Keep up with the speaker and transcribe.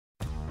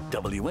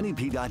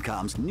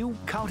WNEP.com's new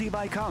County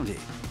by County.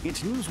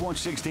 It's Newswatch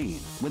 16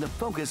 with a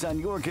focus on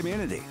your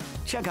community.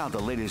 Check out the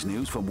latest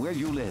news from where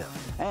you live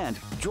and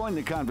join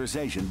the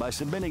conversation by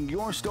submitting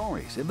your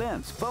stories,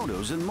 events,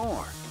 photos, and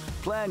more.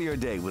 Plan your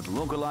day with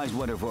localized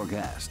weather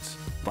forecasts.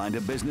 Find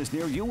a business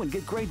near you and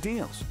get great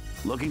deals.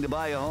 Looking to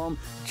buy a home?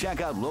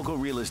 Check out local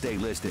real estate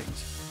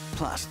listings.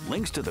 Plus,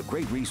 links to the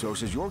great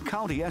resources your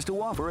county has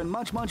to offer and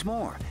much, much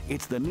more.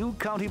 It's the new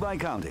County by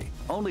County,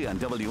 only on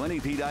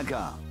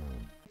WNEP.com.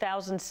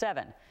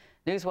 2007.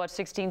 Newswatch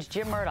 16's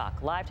Jim Murdoch,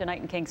 live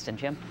tonight in Kingston.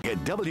 Jim. Get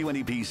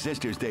WNEP's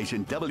sister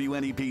station,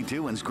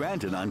 WNEP2 in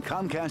Scranton on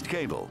Comcast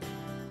Cable.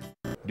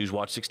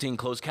 Newswatch 16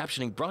 closed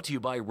captioning brought to you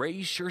by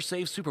Ray's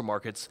SureSave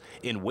Supermarkets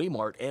in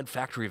Waymart and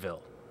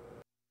Factoryville.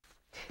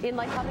 In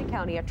Lycoming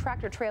County, a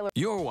tractor-trailer.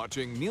 You're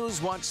watching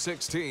Newswatch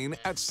 16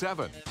 at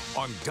 7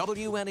 on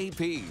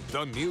WNEP,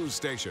 the news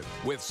station,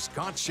 with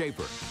Scott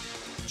Schaefer,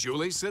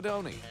 Julie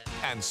Sidoni,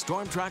 and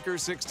Storm Tracker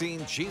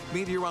 16 Chief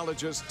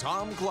Meteorologist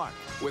Tom Clark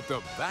with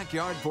the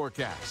Backyard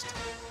Forecast.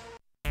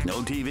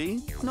 No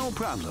TV? No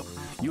problem.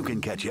 You can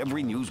catch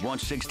every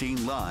Newswatch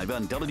 16 live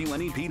on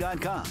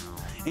WNEP.com,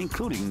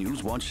 including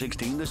Newswatch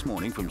 16 this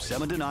morning from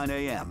 7 to 9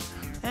 a.m.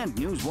 and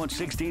Newswatch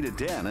 16 to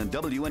 10 on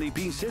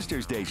WNEP's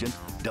sister station,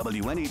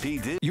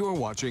 WNEP2. You're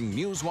watching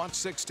Newswatch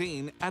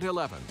 16 at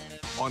 11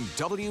 on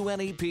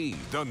WNEP,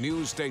 the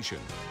news station,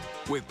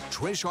 with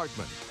Trish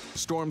Hartman,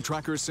 Storm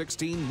Tracker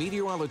 16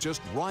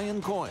 meteorologist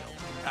Ryan Coyle,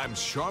 and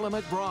Charlotte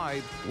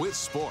McBride with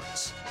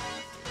sports.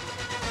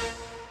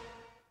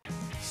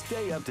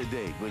 Stay up to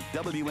date with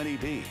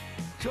WNEP.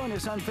 Join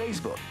us on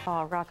Facebook.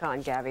 Oh, rock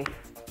on, Gabby.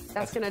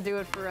 That's going to do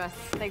it for us.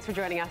 Thanks for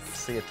joining us.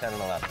 See you at 10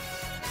 and 11.